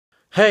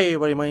Hey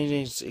everybody, my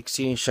name is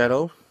Exceeding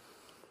Shadow,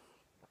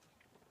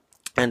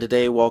 and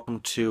today welcome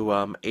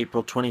to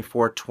April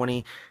 24th,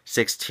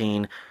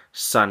 2016,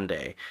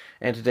 Sunday.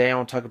 And today I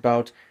want to talk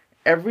about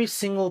every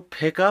single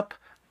pickup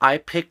I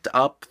picked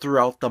up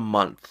throughout the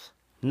month.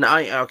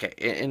 Okay,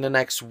 in the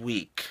next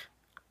week.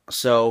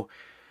 So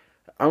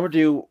I'm going to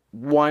do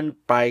one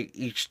by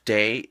each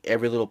day,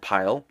 every little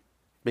pile,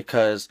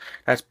 because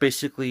that's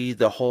basically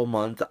the whole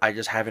month. I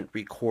just haven't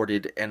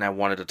recorded, and I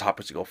wanted the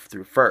topics to go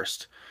through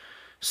first.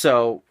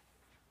 So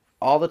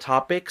all the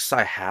topics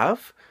I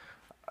have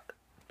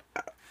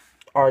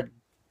are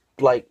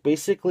like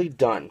basically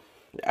done.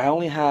 I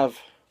only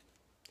have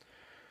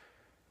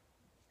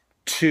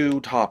three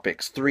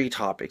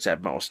topics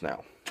at most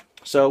now.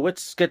 So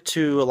let's get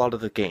to a lot of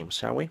the games,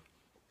 shall we?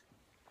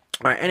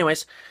 Alright,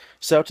 anyways,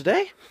 so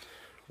today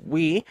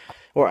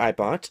I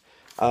bought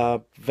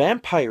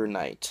Vampire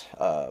Knight.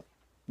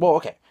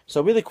 Okay,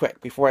 so really quick,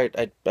 before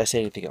I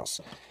say anything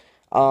else.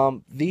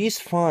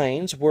 These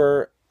finds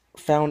were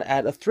found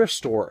at a thrift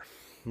store.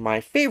 My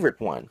favorite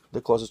one,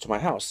 the closest to my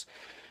house.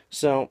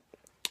 So,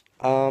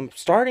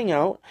 starting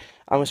out,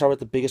 I'm gonna start with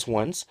the biggest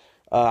ones.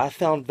 I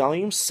found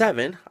Volume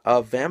 7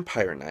 of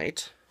Vampire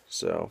Knight.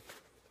 So,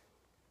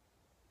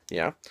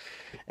 yeah.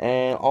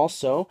 And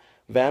also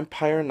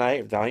Vampire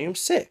Knight Volume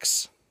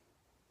 6.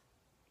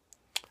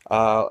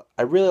 I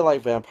really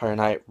like Vampire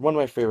Knight. One of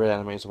my favorite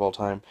animes of all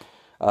time.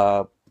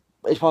 Uh,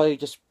 it's probably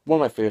just one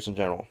of my favorites in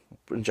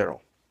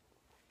general.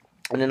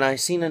 And then I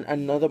seen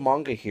another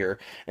manga here,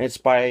 and it's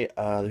by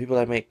the people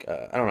that make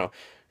I don't know.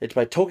 It's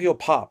by Tokyo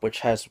Pop,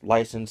 which has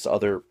licensed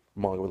other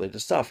manga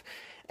related stuff.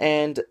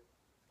 And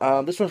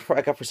this one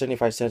I got for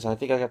 75 cents, and I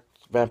think I got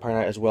Vampire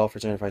Knight as well for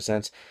 75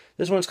 cents.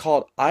 This one's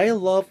called I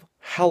Love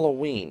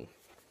Halloween.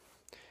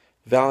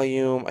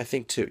 Volume, I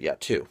think 2. Yeah,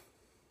 2.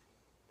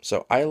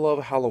 So I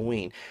Love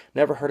Halloween.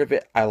 Never heard of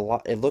it.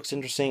 It looks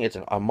interesting. It's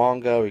a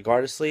manga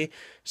regardlessly,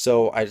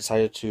 so I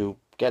decided to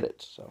get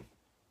it. So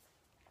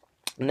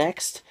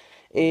next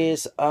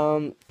is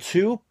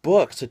two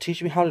books to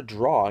teach me how to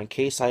draw in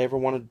case I ever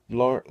want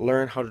to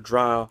learn how to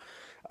draw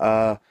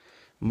uh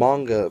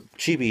manga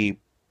chibi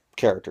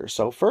characters.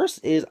 So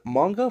first is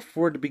Manga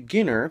for the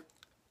Beginner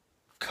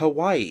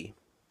Kawaii.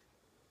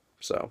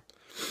 So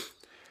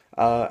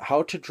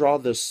how to draw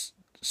this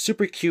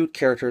super cute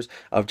characters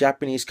of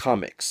Japanese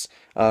comics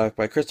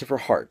by Christopher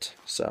Hart.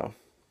 So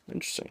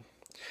interesting.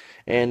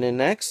 And then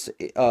next,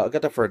 I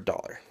got that for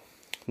 $1.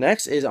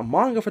 Next is a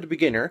Manga for the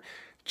Beginner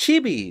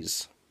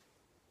Chibis.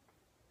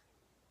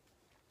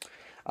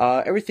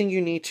 Everything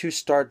you need to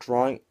start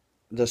drawing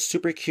the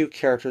super cute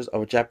characters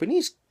of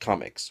Japanese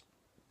comics.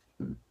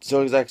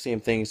 So exact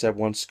same thing except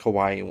one's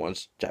kawaii and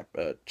one's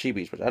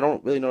chibis, which I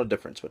don't really know the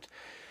difference, but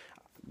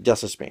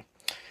just me.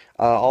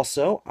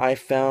 Also, I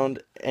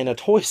found in a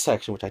toy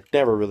section, which I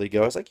never really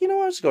go. I was like, you know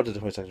what, let's go to the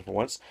toy section for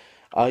once.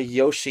 A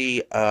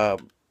Yoshi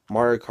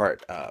Mario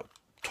Kart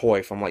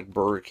toy from like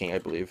Burger King, I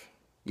believe.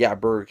 Yeah,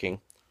 Burger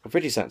King for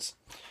 50 cents.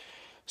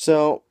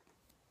 So,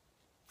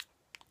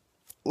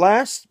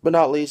 last but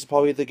not least,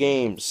 probably the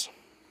games.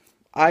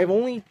 I've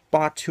only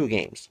bought 2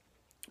 games,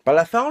 but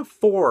I found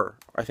 4,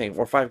 I think,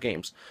 or 5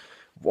 games.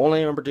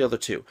 Only remember the other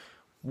 2.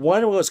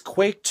 One was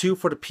Quake 2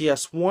 for the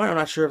PS1. I'm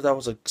not sure if that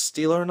was a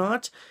steal or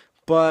not,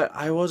 but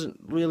I wasn't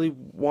really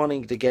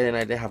wanting to get in.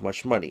 I didn't have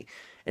much money.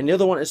 And the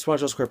other one is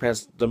SpongeBob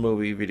SquarePants, the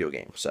movie video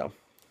game. So,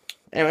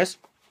 anyways,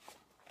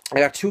 I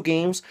got 2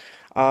 games.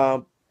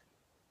 One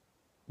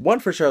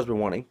for sure I've been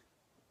wanting,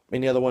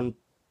 and the other one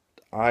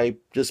I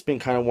just been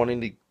kind of wanting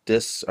the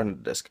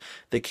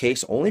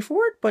case only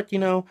for it. But you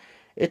know,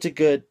 it's a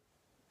good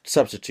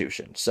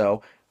substitution.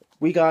 So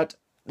we got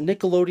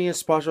Nickelodeon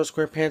SpongeBob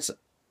SquarePants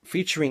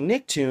featuring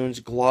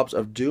Nicktoons, Globs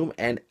of Doom,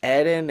 and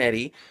Ed and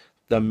Eddy,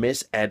 the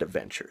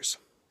Misadventures.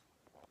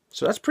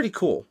 So that's pretty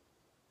cool.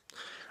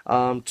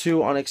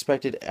 2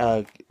 unexpected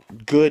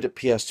good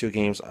PS2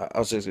 games I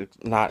was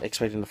just not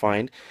expecting to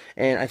find.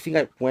 And I think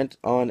I went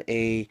on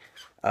a,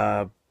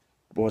 what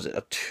was it,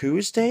 a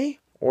Tuesday?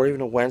 Or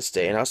even a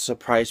Wednesday, and that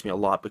surprised me a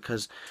lot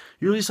because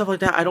usually stuff like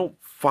that I don't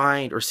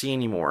find or see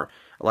anymore,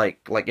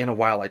 like in a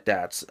while like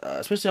that,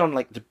 especially on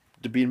like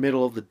the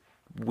middle of the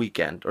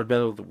weekend or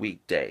middle of the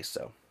weekday.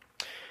 So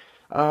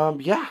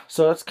yeah,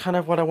 so that's kind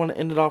of what I want to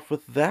end it off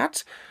with.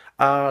 That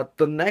the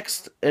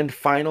next and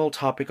final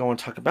topic I want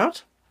to talk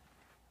about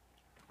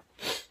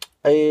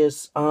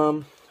is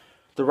the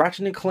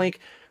Ratchet and Clank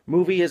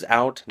movie is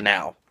out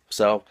now.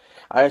 So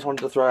I just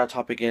wanted to throw that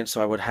topic in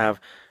so I would have,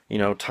 you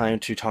know, time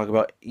to talk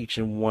about each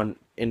and one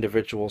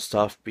individual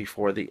stuff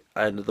before the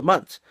end of the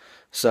month.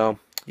 So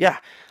yeah,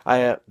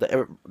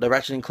 the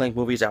Ratchet and Clank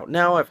movie is out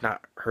now. I've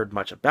not heard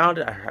much about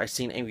it. I've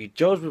seen Angry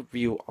Joe's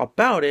review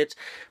about it,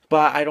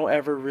 but I don't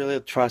ever really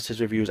trust his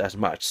reviews as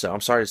much. So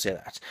I'm sorry to say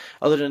that.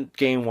 Other than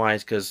game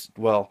wise, because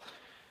well,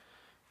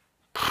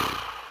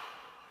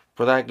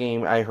 for that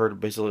game I heard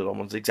basically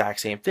almost the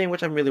exact same thing,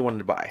 which I really wanted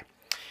to buy.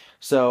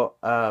 So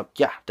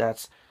yeah,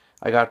 that's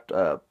I got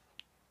the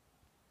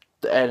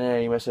Ed and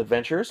Eddy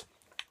Misadventures.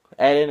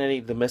 Ed and Eddy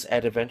the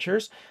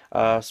Misadventures,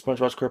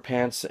 SpongeBob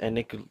SquarePants and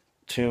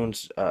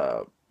Nicktoons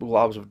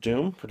Globs of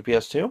Doom for the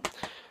PS2.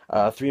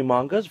 3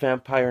 mangas,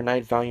 Vampire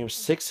Knight Volume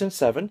 6 and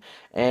 7,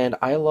 and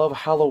I Love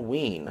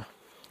Halloween.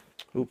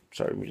 Oops,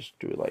 sorry, let me just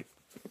do it like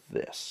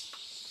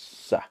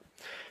this.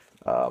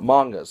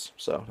 Mangas,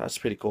 so that's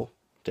pretty cool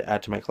to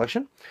add to my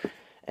collection.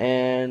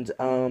 And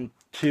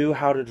 2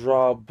 How to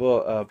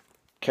Draw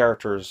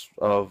characters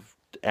of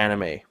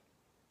anime.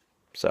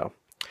 So,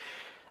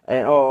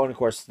 and oh, and of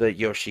course the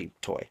Yoshi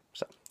toy.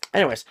 So,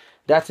 anyways,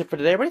 that's it for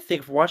today, everybody.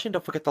 Thank you for watching.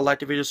 Don't forget to like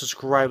the video,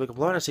 subscribe, like,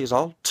 below, and I'll see you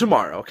all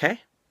tomorrow.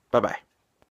 Okay, bye bye.